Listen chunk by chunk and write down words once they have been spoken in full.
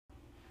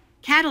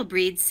Cattle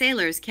breed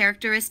SALERS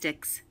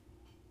characteristics.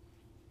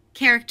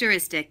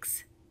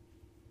 Characteristics.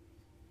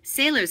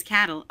 SALERS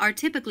cattle are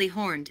typically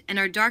horned and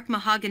are dark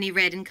mahogany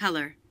red in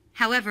color.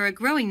 However, a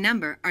growing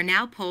number are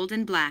now polled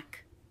and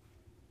black.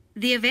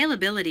 The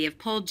availability of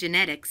polled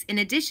genetics in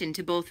addition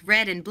to both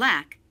red and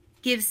black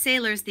gives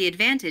SALERS the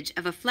advantage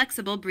of a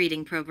flexible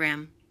breeding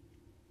program.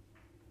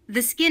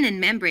 The skin and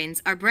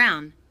membranes are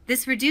brown.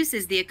 This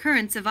reduces the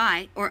occurrence of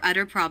eye or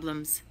udder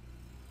problems.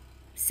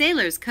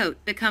 SALERS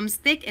coat becomes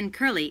thick and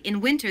curly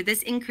in winter.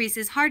 This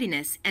increases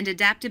hardiness and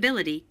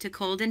adaptability to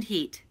cold and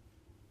heat.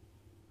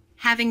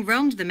 Having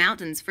roamed the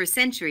mountains for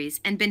centuries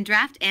and been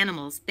draft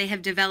animals, they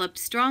have developed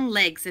strong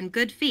legs and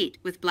good feet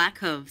with black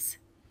hooves.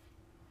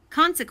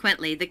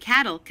 Consequently, the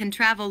cattle can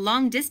travel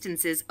long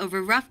distances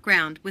over rough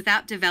ground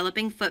without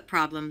developing foot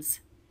problems.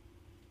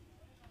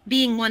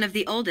 Being one of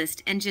the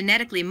oldest and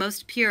genetically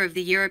most pure of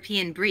the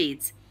European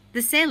breeds,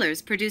 the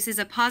SALERS produces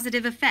a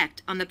positive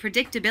effect on the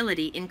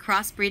predictability in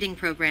crossbreeding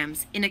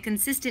programs in a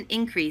consistent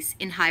increase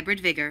in hybrid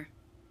vigor.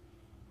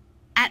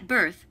 At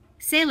birth,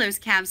 SALERS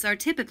calves are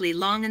typically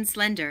long and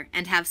slender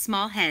and have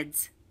small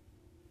heads.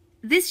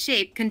 This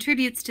shape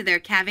contributes to their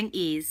calving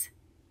ease.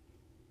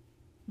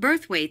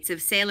 Birth weights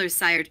of SALERS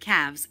sired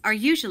calves are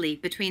usually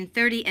between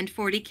 30 and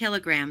 40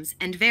 kilograms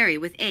and vary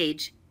with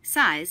age,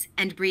 size,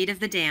 and breed of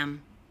the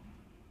dam.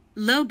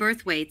 Low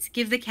birth weights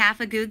give the calf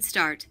a good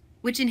start,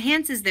 which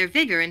enhances their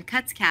vigor and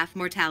cuts calf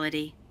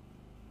mortality.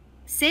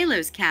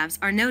 SALERS calves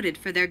are noted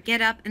for their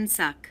get up and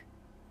suck.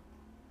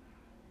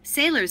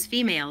 SALERS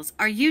females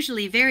are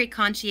usually very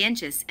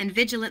conscientious and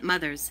vigilant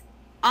mothers,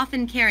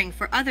 often caring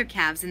for other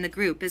calves in the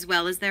group as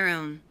well as their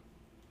own.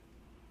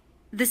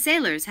 The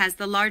SALERS has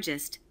the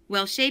largest,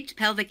 well-shaped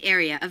pelvic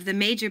area of the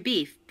major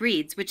beef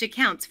breeds, which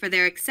accounts for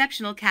their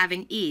exceptional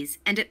calving ease,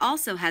 and it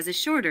also has a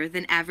shorter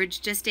than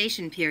average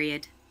gestation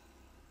period.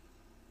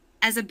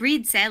 As a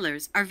breed,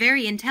 SALERS are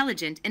very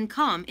intelligent and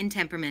calm in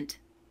temperament.